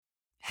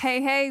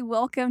Hey,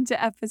 welcome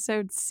to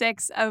episode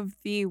 6 of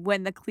the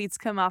When the Cleats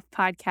Come Off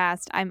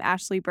podcast. I'm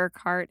Ashley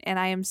Burkhart, and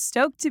I am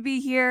stoked to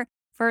be here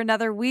for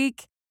another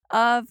week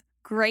of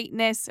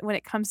greatness when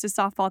it comes to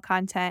softball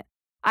content.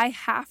 I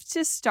have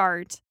to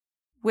start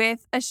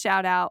with a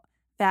shout out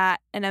that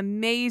an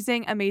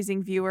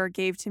amazing viewer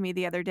gave to me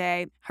the other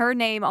day. Her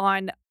name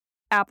on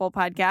Apple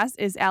Podcast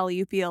is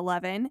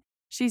Alley-Oopy11.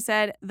 She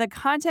said, "The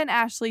content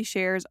Ashley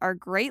shares are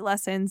great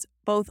lessons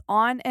both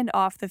on and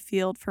off the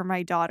field for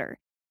my daughter.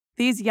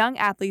 These young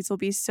athletes will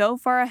be so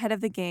far ahead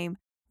of the game,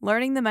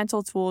 learning the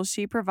mental tools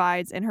she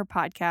provides in her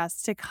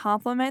podcast to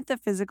complement the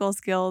physical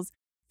skills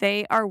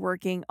they are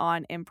working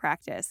on in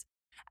practice."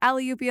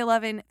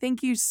 Alley-Oopy11,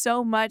 thank you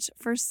so much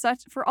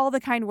for all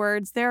the kind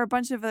words. There are a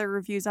bunch of other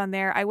reviews on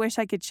there. I wish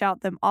I could shout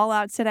them all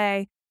out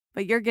today,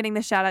 but you're getting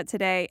the shout out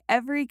today.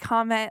 Every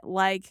comment,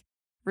 like,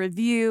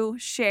 review,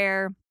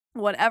 share,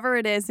 whatever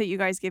it is that you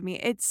guys give me,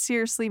 it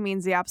seriously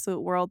means the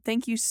absolute world.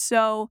 Thank you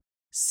so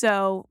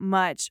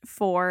much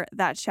for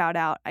that shout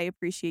out. I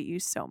appreciate you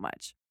so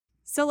much.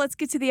 So let's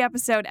get to the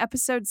episode.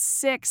 Episode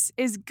 6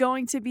 is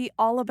going to be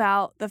all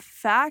about the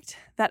fact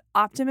that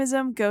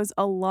optimism goes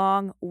a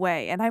long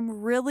way. And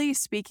I'm really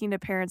speaking to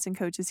parents and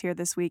coaches here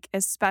this week,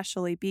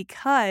 especially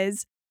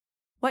because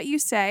what you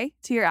say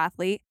to your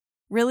athlete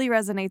really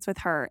resonates with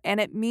her. And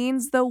it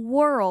means the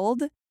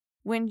world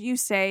when you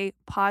say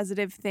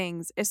positive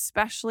things,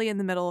 especially in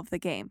the middle of the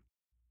game.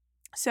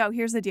 So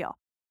here's the deal.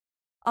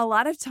 A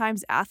lot of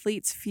times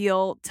athletes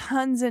feel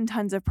tons and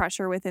tons of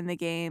pressure within the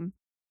game,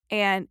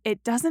 and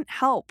it doesn't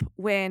help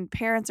when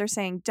parents are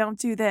saying, don't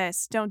do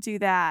this, don't do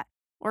that,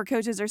 or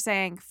coaches are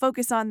saying,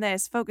 focus on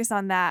this, focus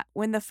on that,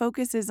 when the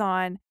focus is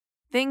on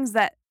things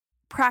that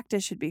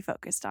practice should be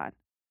focused on.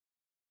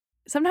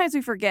 Sometimes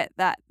we forget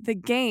that the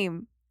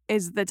game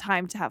is the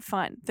time to have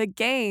fun. The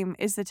game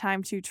is the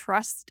time to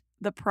trust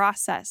the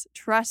process,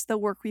 trust the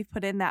work we've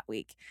put in that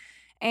week.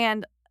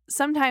 And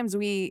sometimes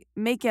we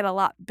make it a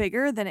lot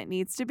bigger than it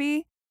needs to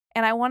be.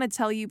 And I want to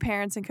tell you,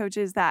 parents and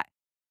coaches, that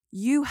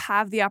you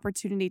have the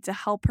opportunity to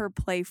help her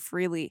play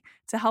freely,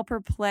 to help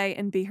her play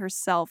and be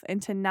herself,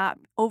 and to not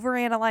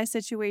overanalyze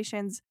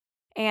situations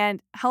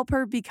and help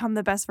her become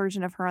the best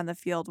version of her on the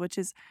field, which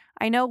is,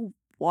 I know,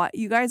 what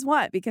you guys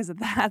want, because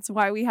that's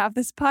why we have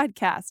this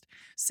podcast.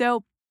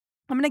 So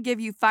I'm going to give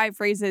you 5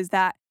 phrases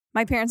that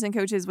my parents and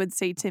coaches would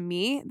say to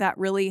me that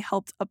really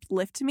helped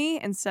uplift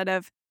me instead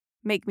of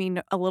make me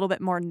a little bit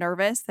more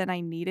nervous than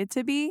I needed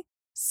to be.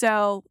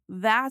 So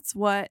that's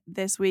what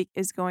this week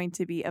is going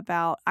to be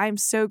about. I'm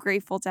so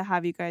grateful to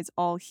have you guys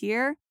all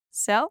here.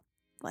 So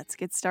let's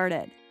get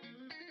started.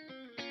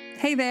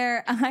 Hey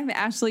there, I'm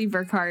Ashley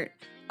Burkhart,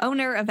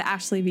 owner of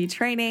Ashley V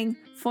Training,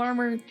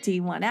 former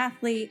D1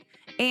 athlete,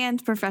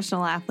 and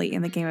professional athlete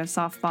in the game of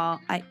softball.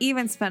 I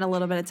even spent a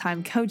little bit of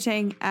time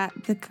coaching at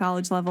the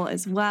college level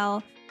as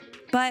well.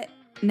 But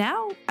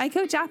now I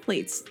coach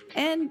athletes,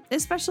 and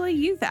especially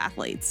youth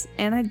athletes,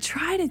 and I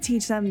try to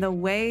teach them the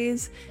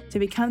ways to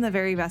become the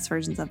very best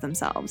versions of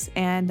themselves.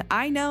 And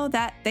I know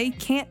that they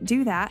can't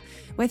do that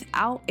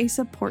without a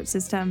support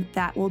system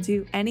that will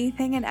do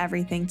anything and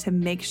everything to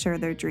make sure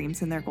their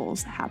dreams and their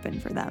goals happen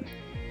for them.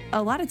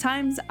 A lot of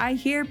times I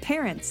hear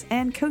parents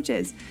and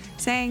coaches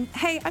saying,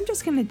 "Hey, I'm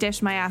just going to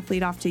dish my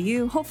athlete off to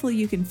you. Hopefully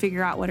you can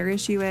figure out what her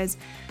issue is."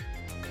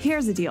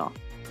 Here's the deal.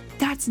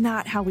 That's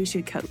not how we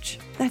should coach.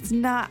 That's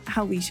not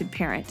how we should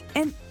parent.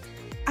 And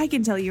I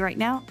can tell you right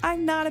now,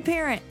 I'm not a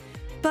parent,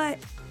 but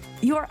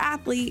your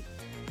athlete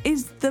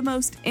is the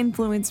most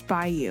influenced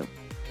by you.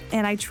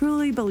 And I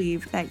truly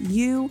believe that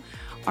you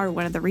are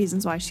one of the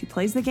reasons why she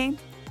plays the game.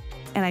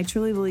 And I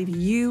truly believe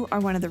you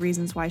are one of the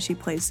reasons why she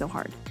plays so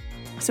hard.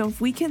 So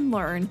if we can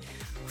learn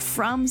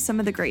from some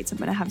of the greats, I'm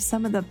going to have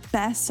some of the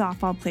best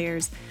softball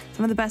players,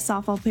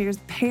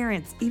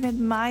 parents,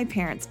 even my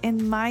parents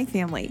and my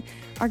family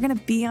are going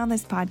to be on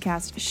this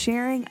podcast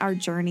sharing our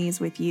journeys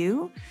with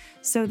you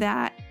so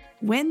that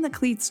when the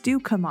cleats do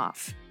come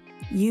off,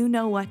 you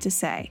know what to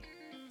say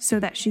so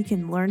that she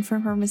can learn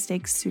from her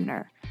mistakes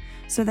sooner,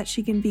 so that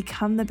she can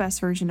become the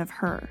best version of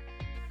her.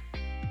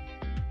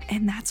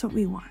 And that's what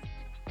we want.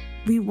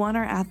 We want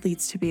our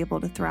athletes to be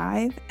able to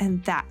thrive,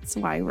 and that's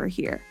why we're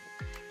here.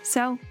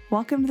 So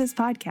welcome to this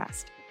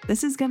podcast.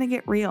 This is going to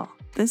get real.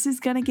 This is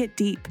going to get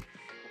deep.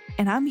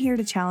 And I'm here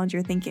to challenge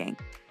your thinking.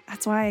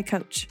 That's why I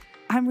coach.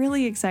 I'm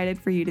really excited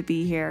for you to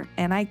be here,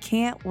 and I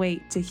can't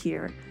wait to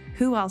hear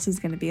who else is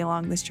going to be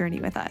along this journey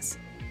with us,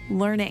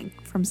 learning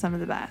from some of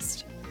the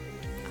best.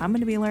 I'm going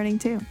to be learning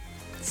too.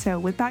 So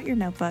whip out your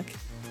notebook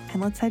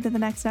and let's head to the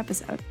next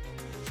episode.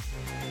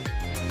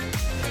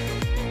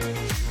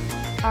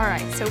 All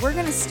right, so we're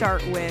going to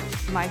start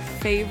with my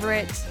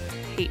favorite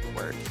hate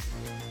word.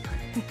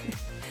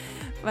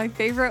 My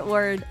favorite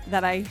word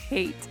that I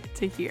hate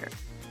to hear,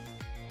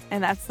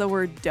 and that's the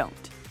word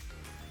don't.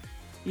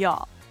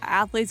 Y'all,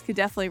 athletes could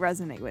definitely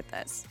resonate with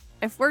this.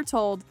 If we're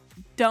told,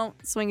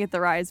 don't swing at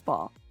the rise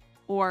ball,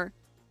 or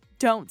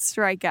don't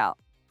strike out,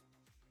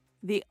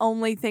 the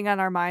only thing on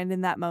our mind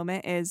in that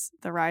moment is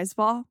the rise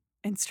ball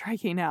and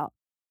striking out,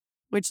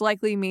 which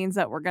likely means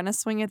that we're going to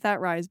swing at that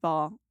rise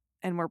ball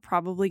and we're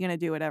probably going to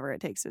do whatever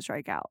it takes to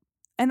strike out.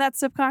 And that's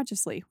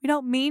subconsciously. We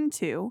don't mean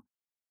to,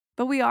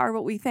 but we are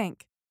what we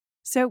think.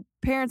 So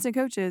parents and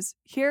coaches,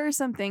 here are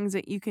some things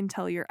that you can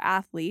tell your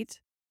athlete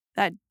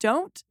that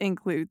don't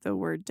include the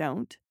word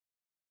don't,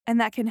 and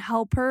that can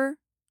help her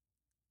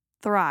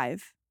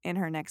thrive in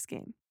her next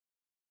game.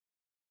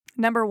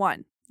 Number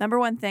one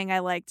thing I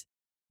liked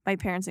my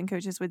parents and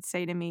coaches would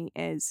say to me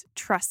is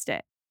trust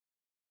it.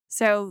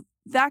 So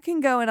that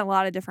can go in a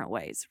lot of different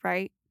ways,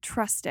 right?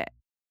 Trust it.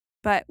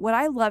 But what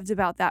I loved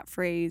about that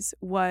phrase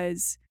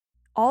was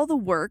all the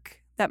work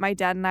that my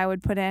dad and I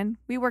would put in.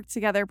 We worked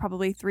together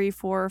probably 3,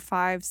 4,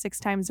 5, 6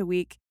 times a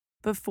week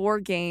before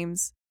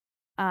games,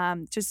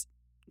 just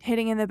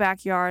hitting in the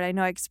backyard. I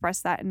know I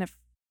expressed that in a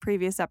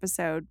previous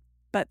episode,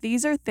 but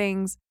these are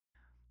things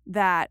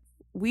that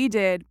we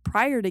did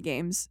prior to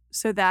games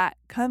so that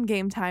come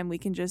game time, we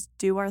can just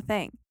do our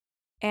thing.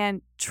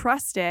 And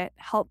trust it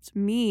helped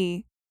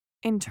me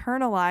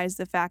internalize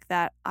the fact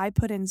that I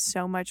put in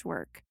so much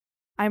work.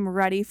 I'm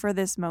ready for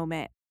this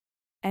moment,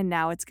 and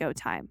now it's go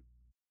time.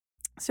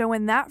 So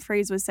when that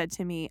phrase was said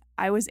to me,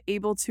 I was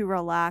able to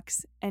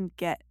relax and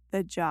get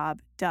the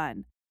job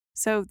done.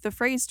 So the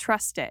phrase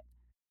trust it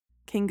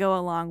can go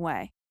a long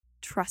way.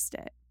 Trust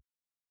it.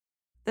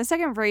 The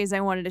second phrase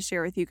I wanted to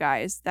share with you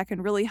guys that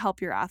can really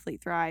help your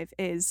athlete thrive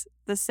is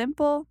the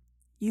simple,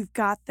 you've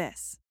got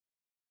this.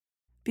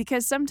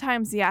 Because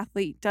sometimes the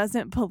athlete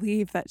doesn't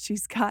believe that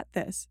she's got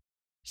this.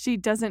 She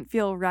doesn't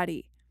feel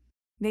ready.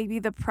 Maybe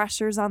the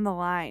pressure's on the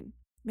line.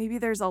 Maybe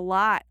there's a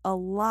lot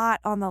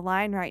on the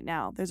line right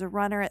now. There's a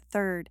runner at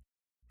third,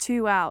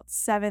 2 outs,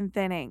 7th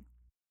inning.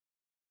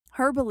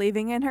 Her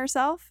believing in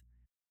herself,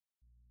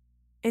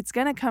 it's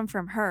going to come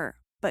from her,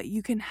 but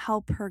you can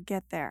help her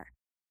get there.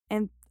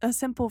 And a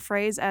simple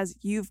phrase as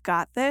you've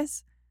got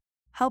this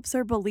helps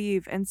her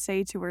believe and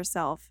say to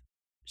herself,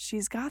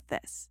 she's got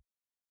this.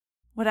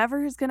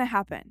 Whatever is going to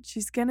happen,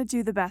 she's going to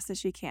do the best that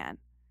she can.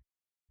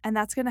 And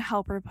that's going to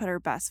help her put her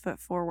best foot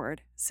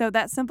forward. So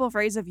that simple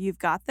phrase of you've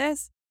got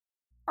this,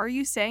 are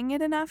you saying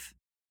it enough?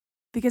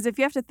 Because if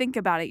you have to think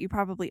about it, you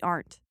probably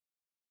aren't.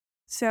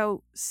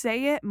 So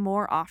say it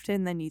more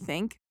often than you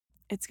think.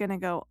 It's going to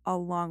go a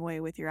long way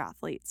with your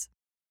athletes.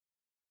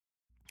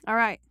 All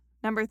right,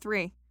 number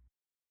 3,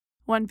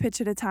 1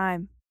 pitch at a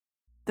time.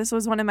 This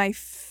was one of my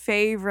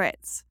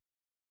favorites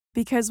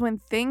because when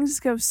things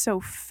go so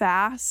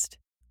fast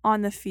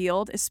on the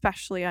field,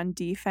 especially on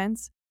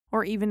defense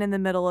or even in the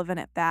middle of an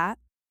at-bat,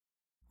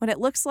 when it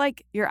looks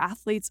like your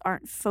athletes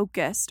aren't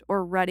focused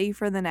or ready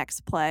for the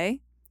next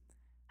play,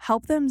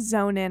 help them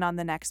zone in on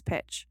the next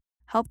pitch.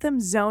 Help them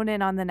zone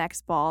in on the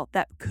next ball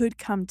that could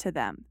come to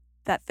them,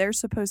 that they're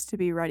supposed to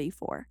be ready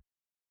for.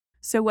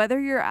 So whether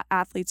your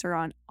athletes are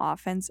on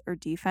offense or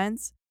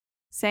defense,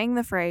 saying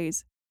the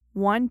phrase,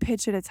 1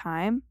 pitch at a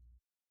time,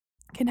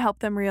 can help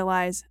them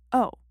realize,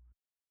 oh,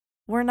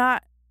 we're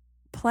not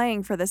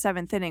playing for the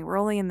 7th inning. We're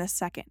only in the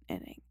 2nd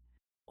inning.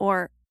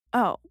 Or,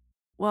 oh,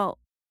 well,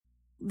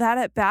 that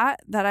at bat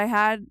that I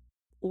had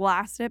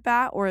last at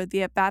bat or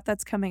the at bat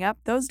that's coming up,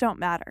 those don't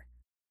matter.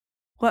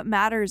 What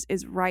matters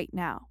is right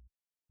now.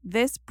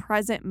 This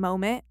present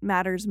moment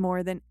matters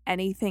more than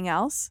anything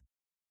else.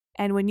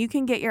 And when you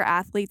can get your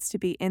athletes to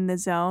be in the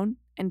zone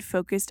and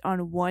focused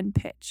on 1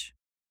 pitch,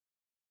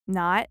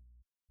 not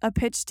a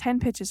pitch 10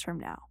 pitches from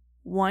now,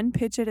 1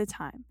 pitch at a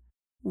time,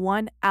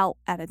 1 out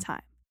at a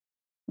time,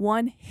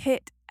 1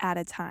 hit at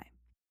a time,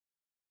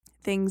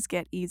 things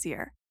get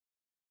easier.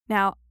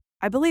 Now,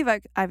 I believe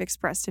I've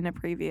expressed in a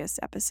previous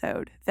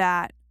episode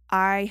that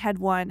I had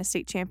won a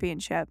state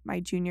championship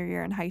my junior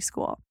year in high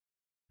school.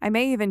 I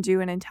may even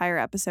do an entire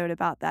episode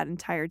about that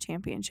entire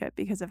championship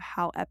because of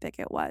how epic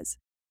it was.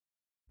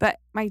 But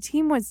my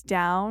team was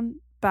down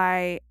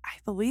by, I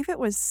believe it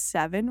was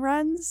 7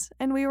 runs,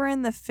 and we were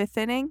in the 5th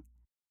inning.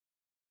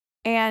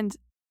 And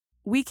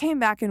we came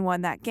back and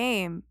won that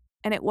game,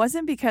 and it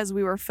wasn't because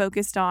we were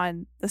focused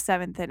on the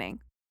 7th inning.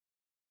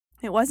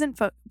 It wasn't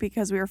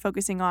because we were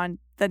focusing on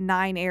the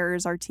 9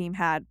 errors our team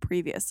had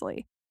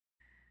previously.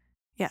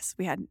 Yes,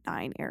 we had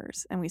 9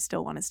 errors and we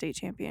still won a state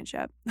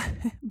championship.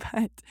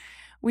 But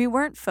we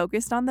weren't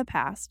focused on the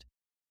past.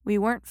 We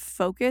weren't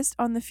focused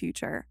on the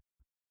future.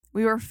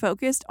 We were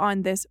focused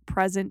on this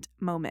present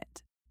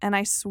moment. And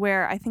I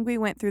swear, I think we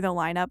went through the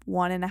lineup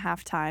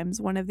 1.5 times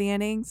one of the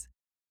innings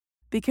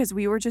because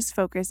we were just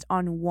focused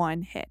on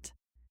 1 hit.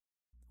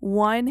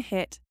 1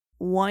 hit,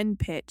 1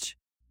 pitch.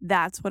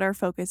 That's what our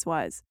focus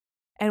was.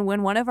 And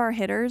when one of our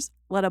hitters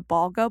let a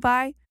ball go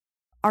by,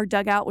 our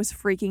dugout was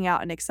freaking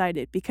out and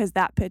excited because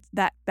that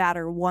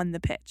batter won the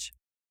pitch.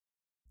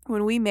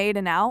 When we made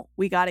an out,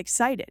 we got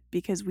excited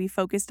because we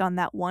focused on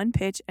that 1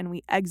 pitch and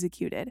we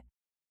executed.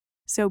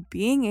 So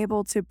being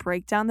able to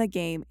break down the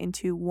game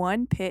into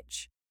 1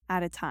 pitch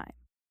at a time,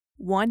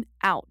 1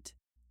 out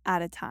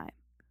at a time,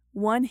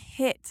 1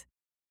 hit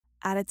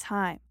at a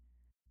time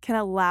can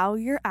allow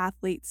your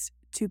athletes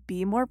to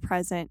be more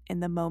present in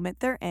the moment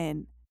they're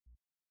in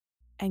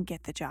and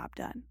get the job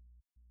done.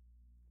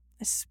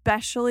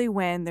 Especially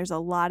when there's a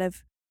lot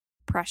of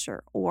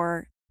pressure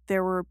or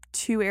there were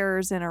 2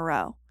 errors in a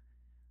row.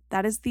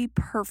 that is the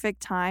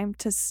perfect time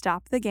to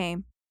stop the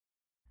game,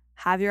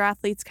 have your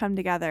athletes come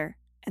together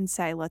and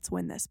say, let's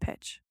win this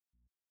pitch.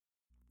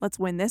 Let's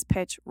win this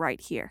pitch right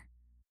here.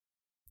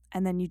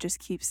 And then you just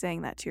keep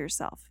saying that to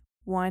yourself,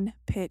 one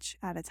pitch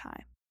at a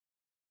time.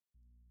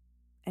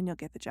 And you'll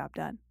get the job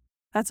done.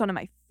 That's one of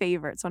my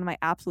favorites, one of my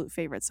absolute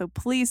favorites. So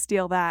please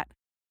steal that.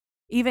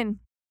 Even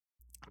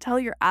tell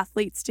your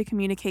athletes to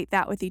communicate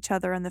that with each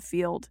other in the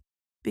field,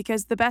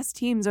 because the best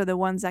teams are the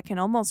ones that can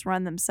almost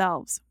run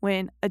themselves.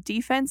 When a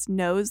defense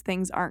knows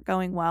things aren't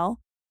going well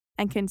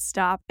and can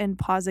stop and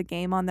pause a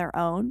game on their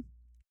own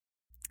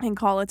and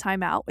call a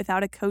timeout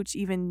without a coach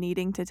even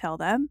needing to tell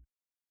them,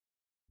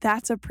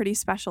 that's a pretty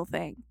special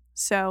thing.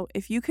 So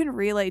if you can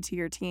relay to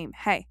your team,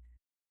 hey,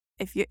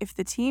 if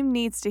the team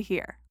needs to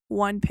hear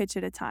one pitch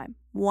at a time,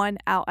 one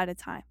out at a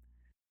time,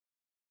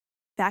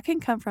 that can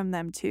come from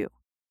them too.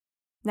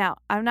 Now,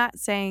 I'm not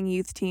saying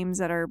youth teams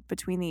that are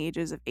between the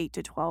ages of 8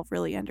 to 12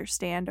 really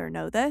understand or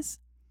know this,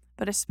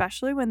 but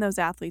especially when those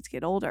athletes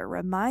get older,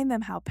 remind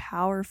them how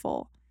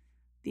powerful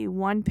the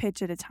one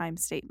pitch at a time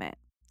statement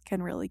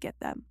can really get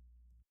them.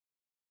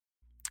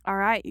 All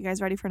right, you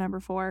guys ready for number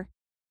 4?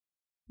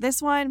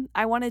 This one,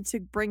 I wanted to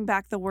bring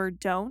back the word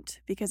don't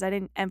because I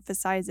didn't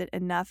emphasize it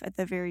enough at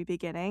the very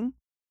beginning,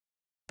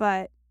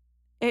 but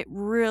it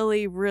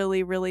really,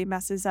 really, really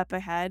messes up a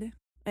head,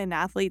 an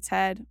athlete's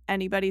head,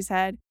 anybody's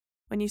head,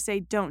 when you say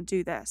don't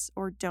do this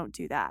or don't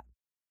do that.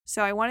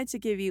 So I wanted to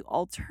give you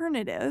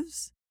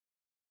alternatives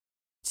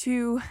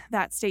to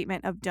that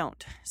statement of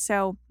don't.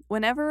 So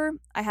whenever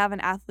I have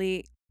an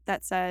athlete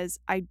that says,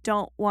 I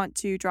don't want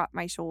to drop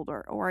my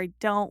shoulder or I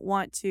don't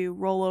want to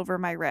roll over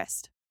my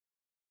wrist,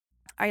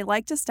 I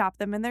like to stop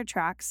them in their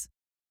tracks,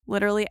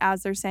 literally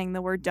as they're saying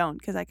the word don't,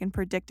 because I can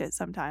predict it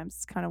sometimes.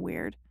 It's kind of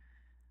weird.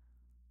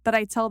 But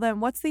I tell them,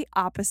 what's the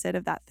opposite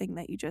of that thing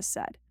that you just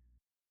said?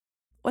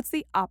 What's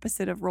the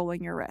opposite of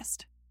rolling your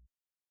wrist?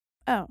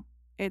 Oh,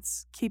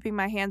 it's keeping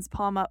my hands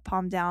palm up,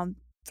 palm down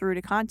through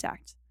to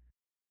contact.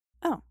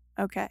 Oh,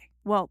 okay.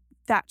 Well,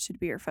 that should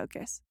be your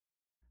focus.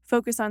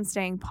 Focus on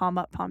staying palm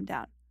up, palm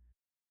down.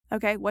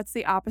 Okay, what's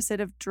the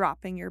opposite of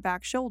dropping your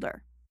back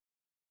shoulder?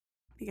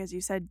 Because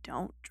you said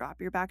don't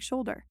drop your back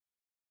shoulder.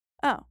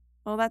 Oh,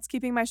 well, that's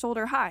keeping my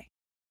shoulder high.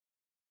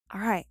 All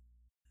right,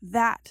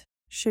 that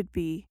should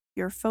be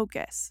your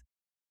focus.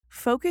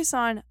 Focus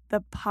on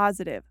the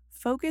positive.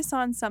 Focus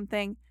on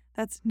something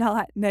that's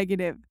not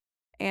negative.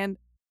 And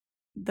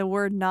the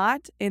word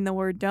not in the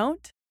word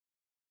don't,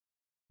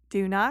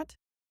 do not,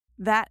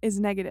 that is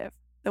negative.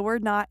 The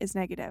word not is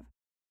negative.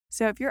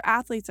 So if your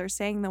athletes are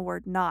saying the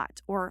word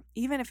not, or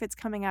even if it's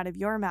coming out of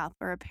your mouth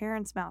or a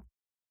parent's mouth,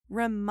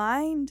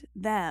 remind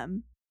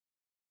them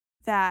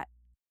that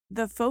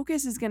the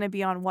focus is going to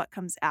be on what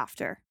comes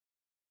after.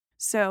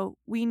 So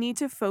we need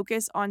to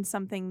focus on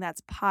something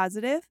that's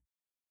positive,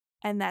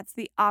 and that's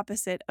the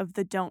opposite of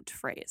the don't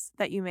phrase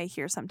that you may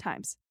hear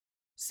sometimes.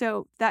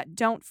 So that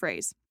don't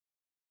phrase,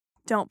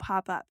 don't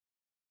pop up,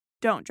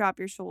 don't drop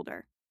your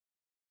shoulder,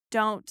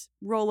 don't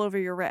roll over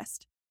your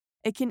wrist.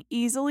 It can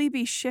easily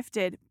be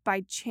shifted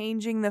by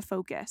changing the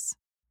focus.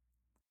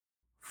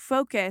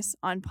 Focus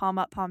on palm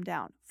up, palm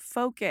down.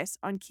 Focus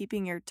on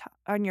keeping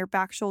your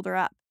back shoulder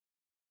up.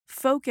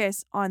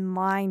 Focus on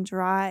line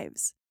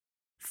drives.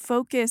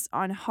 Focus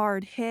on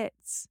hard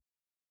hits.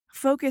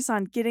 Focus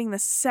on getting the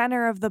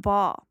center of the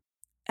ball.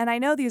 And I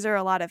know these are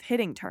a lot of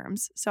hitting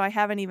terms, so I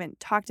haven't even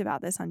talked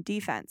about this on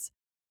defense.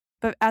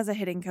 But as a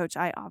hitting coach,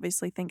 I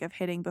obviously think of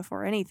hitting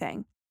before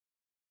anything.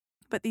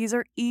 But these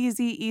are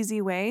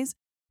easy ways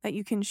that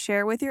you can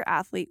share with your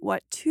athlete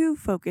what to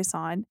focus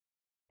on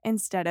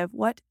instead of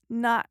what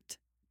not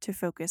to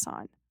focus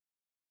on.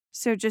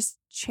 So just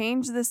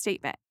change the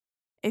statement.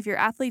 If your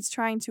athlete's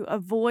trying to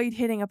avoid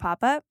hitting a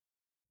pop-up,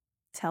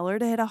 tell her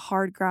to hit a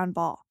hard ground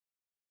ball.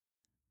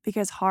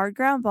 Because hard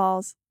ground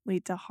balls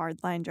lead to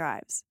hard line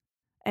drives.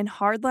 And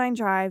hard line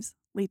drives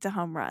lead to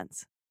home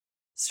runs.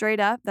 Straight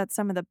up, that's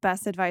some of the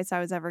best advice I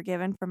was ever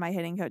given from my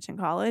hitting coach in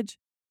college.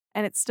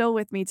 And it's still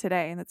with me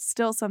today. And it's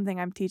still something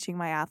I'm teaching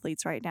my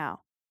athletes right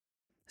now.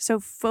 So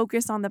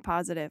focus on the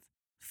positive.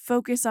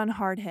 Focus on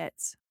hard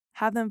hits.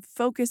 Have them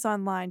focus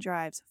on line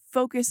drives.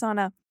 Focus on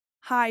a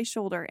high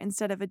shoulder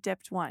instead of a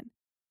dipped one.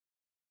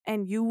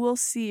 And you will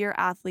see your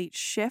athlete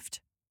shift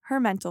her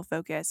mental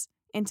focus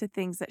into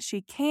things that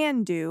she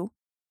can do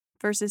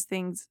versus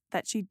things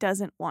that she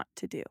doesn't want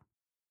to do.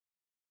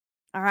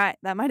 All right,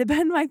 that might have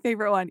been my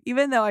favorite one,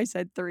 even though I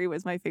said 3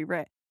 was my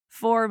favorite.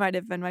 4 might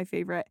have been my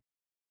favorite.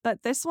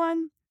 But this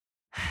one's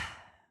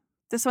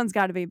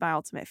got to be my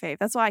ultimate fave.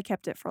 That's why I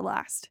kept it for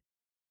last.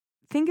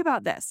 Think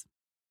about this.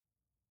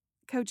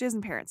 Coaches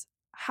and parents,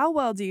 how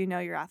well do you know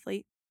your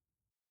athlete?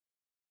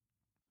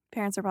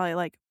 Parents are probably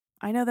like,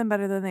 I know them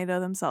better than they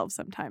know themselves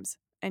sometimes.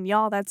 And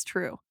y'all, that's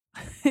true.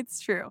 It's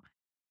true.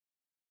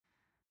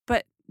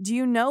 But do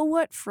you know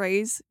what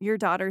phrase your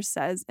daughter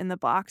says in the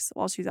box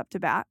while she's up to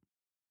bat?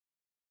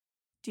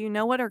 Do you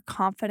know what her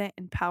confident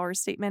and power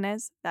statement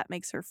is that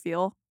makes her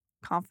feel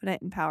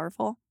confident and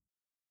powerful?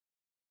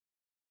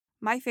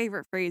 My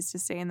favorite phrase to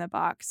say in the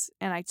box,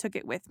 and I took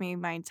it with me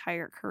my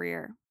entire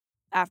career,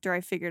 after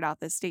I figured out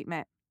this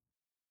statement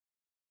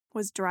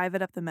was drive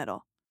it up the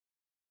middle.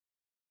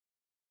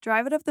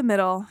 Drive it up the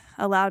middle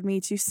allowed me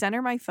to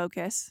center my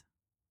focus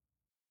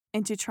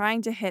into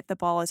trying to hit the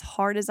ball as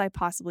hard as I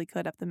possibly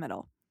could up the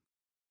middle.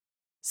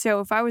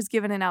 So if I was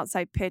given an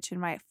outside pitch and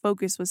my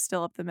focus was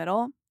still up the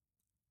middle,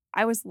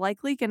 I was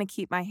likely going to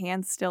keep my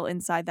hands still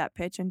inside that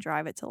pitch and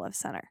drive it to left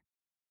center.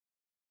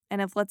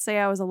 And if, let's say,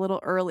 I was a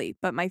little early,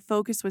 but my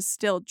focus was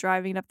still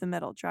driving up the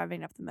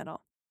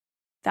middle,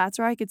 that's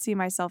where I could see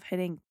myself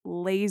hitting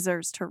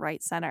lasers to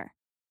right center.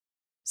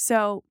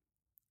 So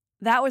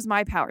that was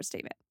my power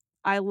statement.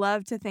 I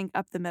love to think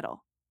up the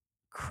middle,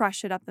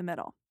 crush it up the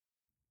middle.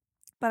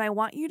 But I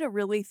want you to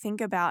really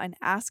think about and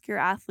ask your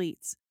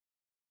athletes,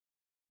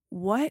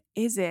 what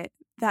is it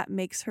that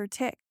makes her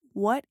tick?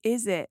 What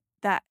is it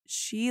that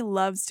she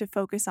loves to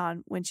focus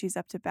on when she's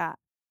up to bat?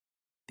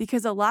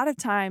 Because a lot of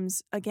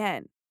times,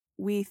 again,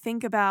 we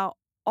think about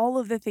all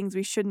of the things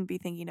we shouldn't be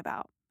thinking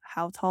about.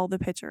 How tall the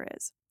pitcher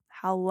is,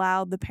 how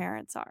loud the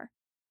parents are,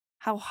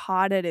 how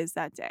hot it is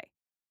that day.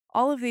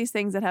 All of these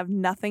things that have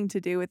nothing to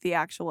do with the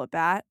actual at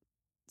bat.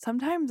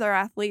 Sometimes our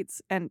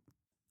athletes, and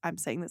I'm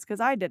saying this because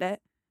I did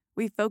it,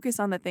 we focus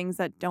on the things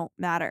that don't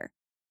matter.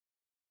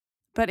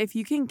 But if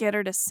you can get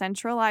her to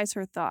centralize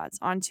her thoughts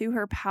onto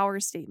her power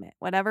statement,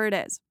 whatever it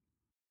is,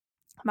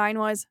 mine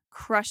was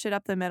crush it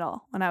up the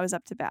middle when I was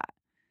up to bat.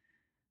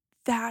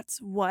 That's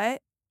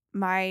what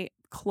my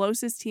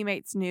closest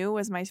teammates knew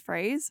was my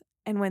phrase.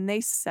 And when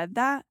they said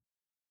that,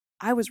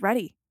 I was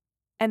ready.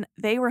 And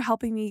they were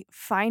helping me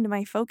find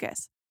my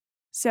focus.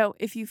 So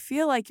if you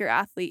feel like your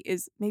athlete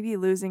is maybe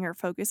losing her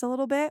focus a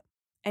little bit,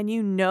 and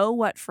you know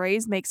what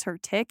phrase makes her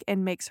tick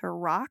and makes her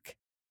rock,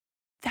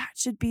 that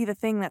should be the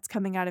thing that's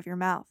coming out of your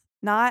mouth.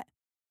 Not,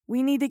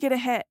 we need to get a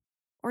hit,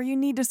 or you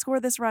need to score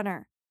this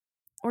runner,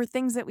 or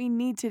things that we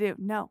need to do.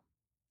 No.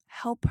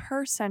 Help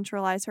her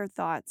centralize her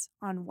thoughts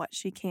on what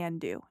she can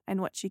do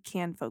and what she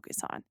can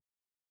focus on.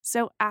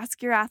 So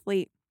ask your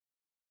athlete,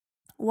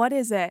 what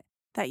is it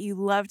that you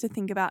love to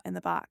think about in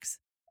the box?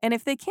 And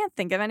if they can't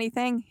think of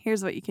anything,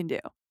 here's what you can do.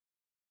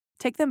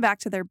 Take them back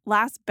to their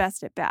last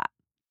best at bat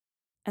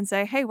and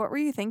say, hey, what were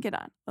you thinking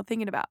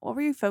about? What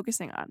were you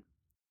focusing on?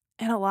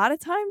 And a lot of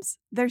times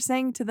they're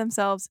saying to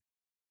themselves,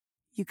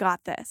 you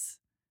got this,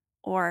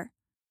 or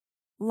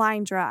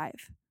line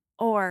drive,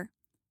 or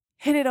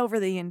hit it over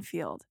the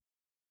infield.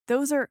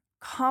 Those are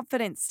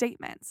confident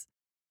statements.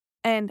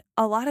 And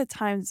a lot of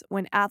times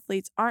when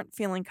athletes aren't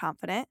feeling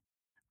confident,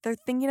 they're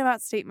thinking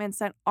about statements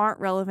that aren't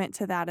relevant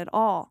to that at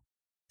all.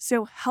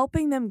 So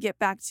helping them get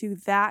back to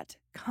that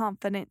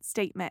confident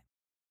statement,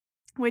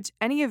 which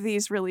any of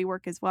these really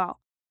work as well.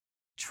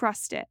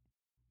 Trust it.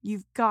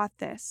 You've got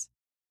this.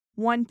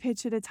 One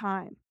pitch at a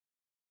time.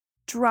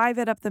 Drive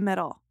it up the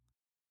middle.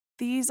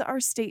 These are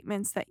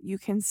statements that you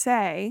can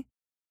say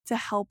to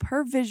help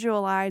her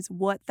visualize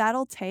what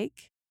that'll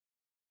take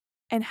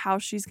and how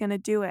she's going to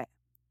do it.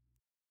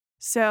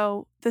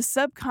 So the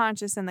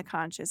subconscious and the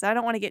conscious, I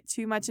don't want to get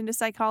too much into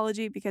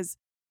psychology because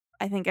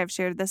I think I've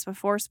shared this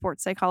before.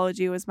 Sports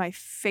psychology was my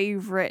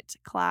favorite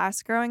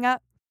class growing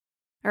up,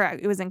 or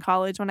it was in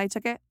college when I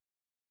took it.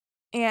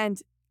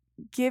 And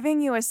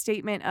giving you a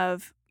statement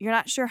of you're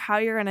not sure how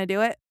you're going to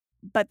do it,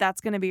 but that's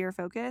going to be your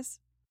focus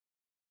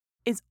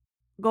is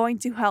going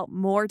to help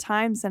more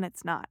times than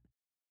it's not.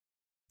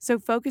 So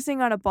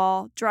focusing on a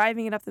ball,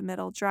 driving it up the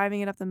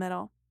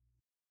middle,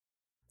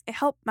 it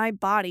helped my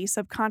body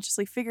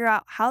subconsciously figure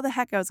out how the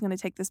heck I was going to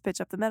take this pitch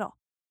up the middle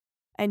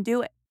and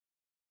do it.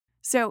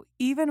 So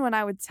even when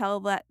I would tell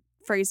that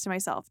phrase to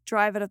myself,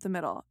 drive it up the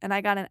middle, and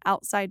I got an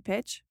outside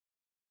pitch,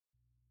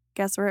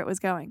 guess where it was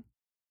going?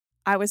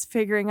 I was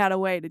figuring out a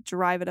way to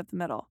drive it up the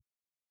middle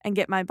and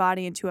get my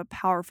body into a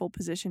powerful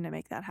position to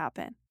make that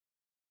happen.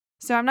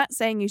 So I'm not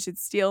saying you should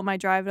steal my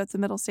drive it up the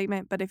middle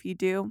statement, but if you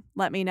do,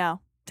 let me know.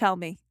 Tell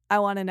me. I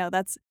want to know.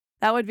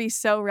 That would be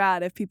so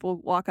rad if people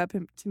walk up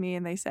to me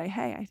and they say,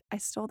 hey, I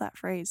stole that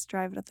phrase,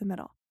 drive it up the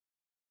middle.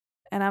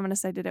 And I'm going to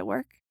say, did it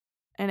work?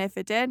 And if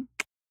it did,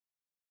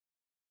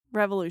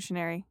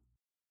 revolutionary.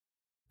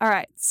 All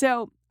right,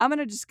 so I'm going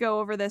to just go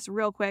over this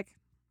real quick.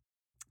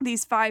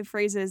 These 5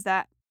 phrases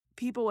that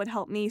people would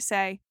help me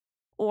say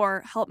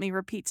or help me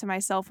repeat to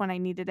myself when I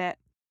needed it.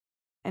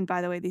 And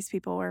by the way, these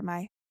people were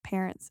my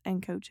parents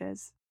and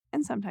coaches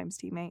and sometimes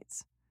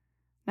teammates.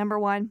 Number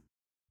 1,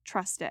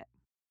 trust it.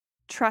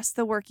 Trust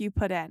the work you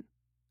put in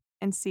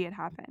and see it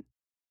happen.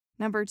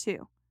 Number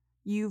 2,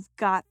 you've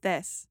got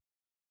this.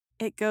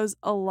 It goes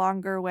a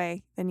longer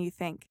way than you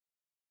think.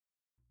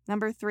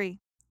 Number 3,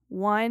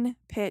 1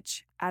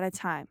 pitch at a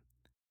time.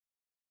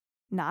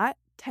 Not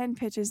 10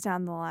 pitches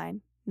down the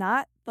line,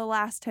 not the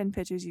last 10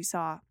 pitches you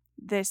saw.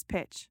 This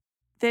pitch.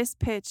 This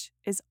pitch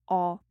is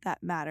all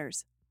that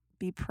matters.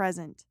 Be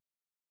present.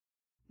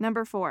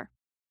 Number 4,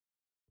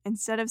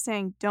 instead of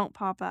saying don't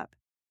pop up,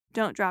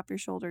 don't drop your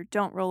shoulder,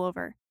 don't roll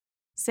over,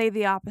 say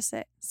the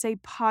opposite. Say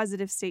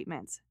positive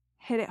statements.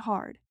 Hit it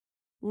hard.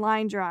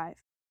 Line drive.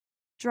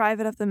 Drive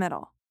it up the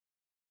middle.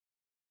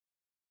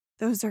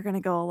 Those are going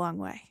to go a long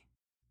way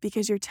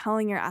because you're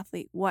telling your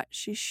athlete what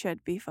she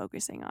should be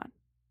focusing on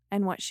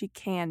and what she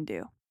can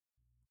do.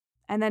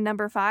 And then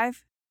number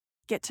 5,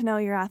 get to know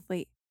your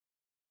athlete.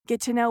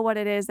 Get to know what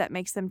it is that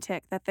makes them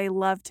tick, that they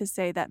love to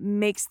say, that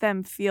makes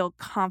them feel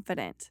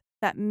confident,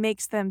 that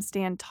makes them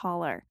stand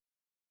taller.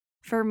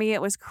 For me,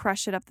 it was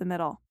crush it up the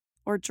middle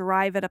or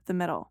drive it up the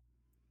middle.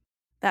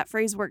 That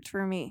phrase worked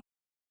for me.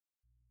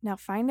 Now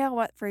find out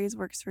what phrase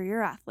works for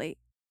your athlete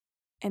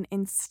and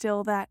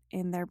instill that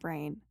in their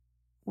brain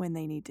when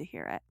they need to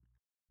hear it.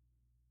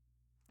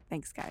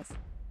 Thanks, guys.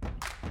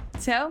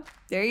 So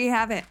there you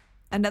have it.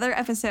 Another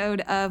episode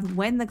of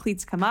When the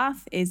Cleats Come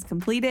Off is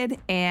completed.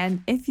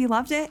 And if you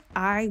loved it,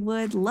 I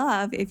would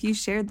love if you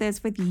shared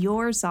this with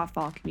your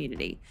softball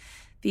community.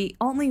 The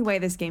only way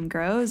this game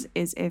grows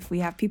is if we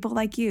have people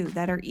like you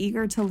that are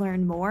eager to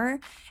learn more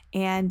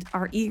and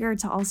are eager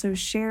to also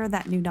share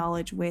that new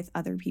knowledge with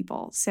other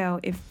people. So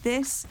if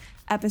this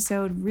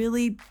episode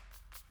really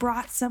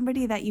brought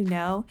somebody that you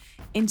know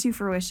into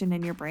fruition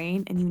in your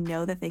brain and you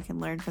know that they can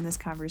learn from this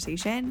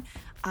conversation,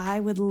 I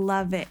would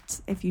love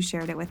it if you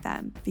shared it with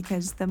them,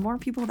 because the more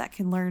people that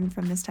can learn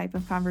from this type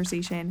of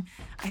conversation,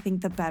 I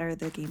think the better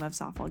the game of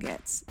softball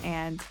gets.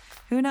 And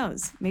who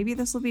knows, maybe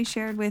this will be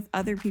shared with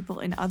other people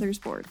in other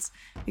sports,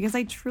 because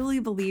I truly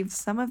believe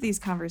some of these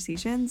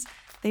conversations,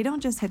 they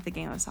don't just hit the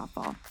game of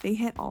softball, they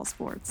hit all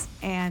sports.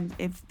 And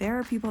if there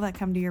are people that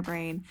come to your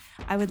brain,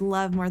 I would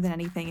love more than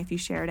anything if you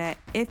shared it.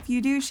 If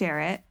you do share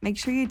it, make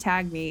sure you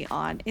tag me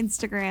on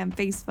Instagram,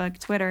 Facebook,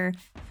 Twitter,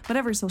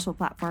 whatever social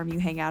platform you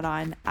hang out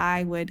on.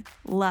 I would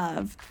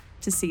love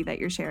to see that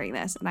you're sharing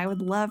this, and I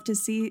would love to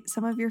see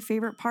some of your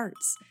favorite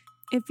parts.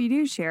 If you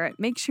do share it,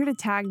 make sure to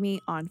tag me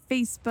on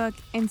Facebook,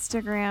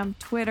 Instagram,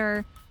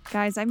 Twitter.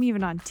 Guys, I'm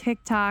even on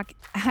TikTok,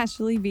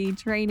 Ashley B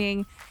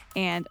Training,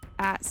 and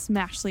at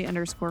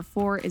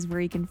Smashly_4 is where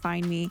you can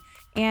find me.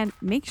 And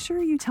make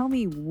sure you tell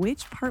me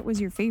which part was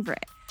your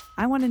favorite.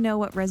 I want to know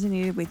what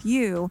resonated with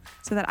you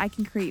so that I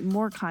can create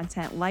more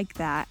content like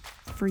that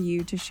for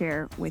you to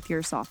share with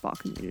your softball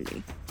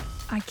community.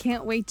 I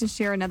can't wait to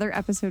share another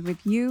episode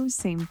with you,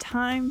 same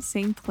time,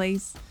 same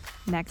place,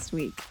 next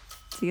week.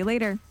 See you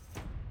later.